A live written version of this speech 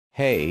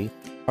Hey,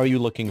 are you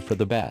looking for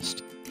the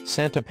best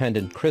Santa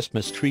pendant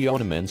Christmas tree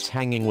ornaments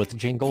hanging with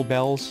jingle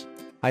bells?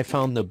 I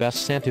found the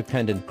best Santa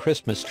pendant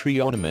Christmas tree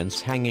ornaments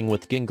hanging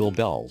with jingle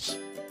bells.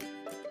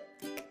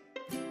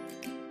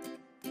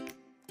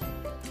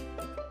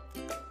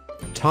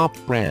 Top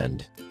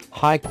brand,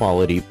 high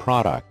quality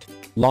product,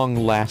 long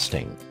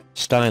lasting,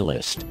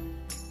 stylist.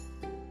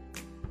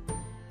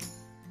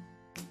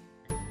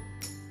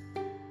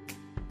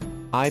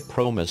 I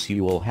promise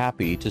you will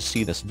happy to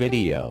see this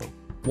video.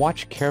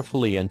 Watch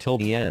carefully until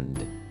the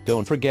end.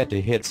 Don't forget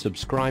to hit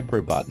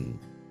subscriber button.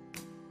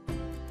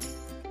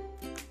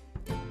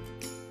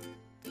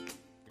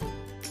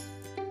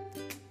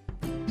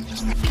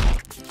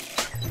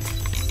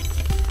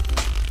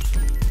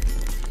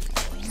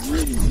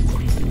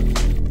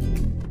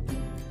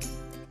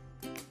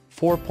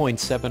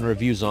 .7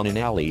 reviews on an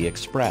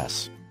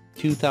AliExpress.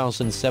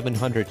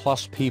 2,700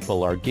 plus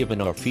people are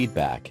given our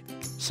feedback,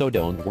 so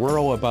don't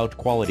worry about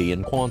quality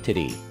and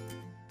quantity.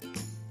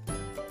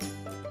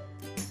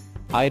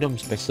 Item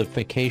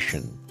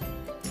specification.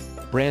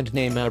 Brand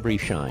name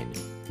Everyshine.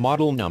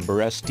 Model number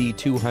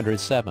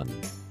SD207.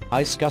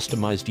 Ice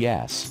customized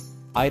yes.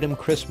 Item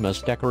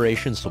Christmas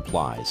decoration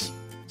supplies.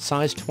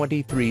 Size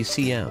 23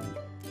 cm.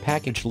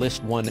 Package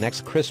list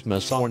 1x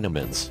Christmas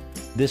ornaments.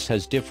 This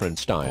has different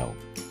style.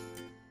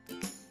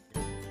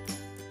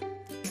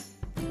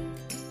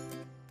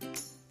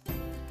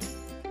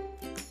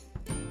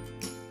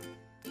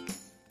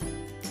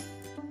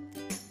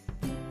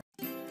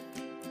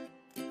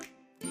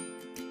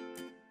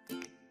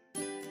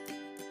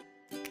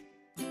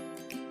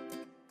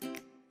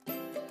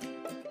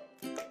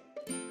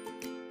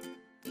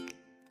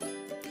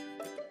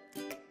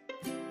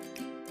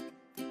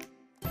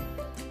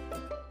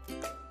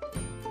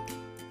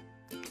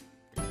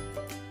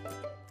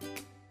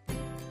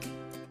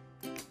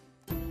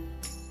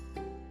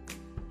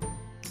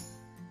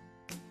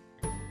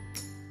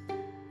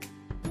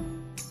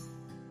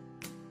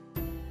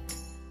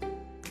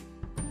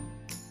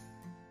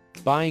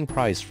 Buying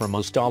price from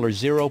us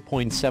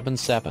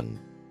 $0.77.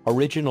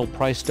 Original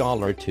price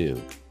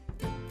 $2.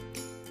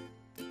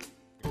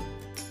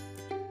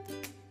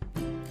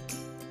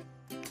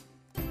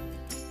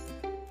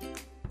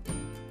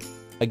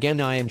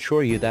 Again, I am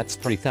sure you that's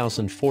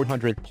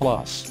 3,400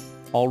 plus.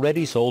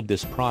 Already sold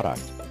this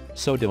product,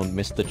 so don't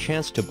miss the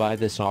chance to buy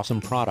this awesome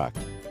product.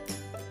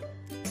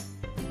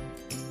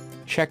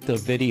 Check the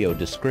video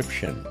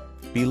description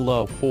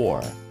below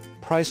for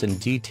price and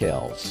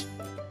details.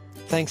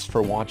 Thanks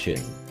for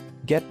watching.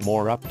 Get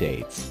more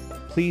updates.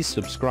 Please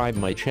subscribe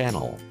my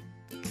channel.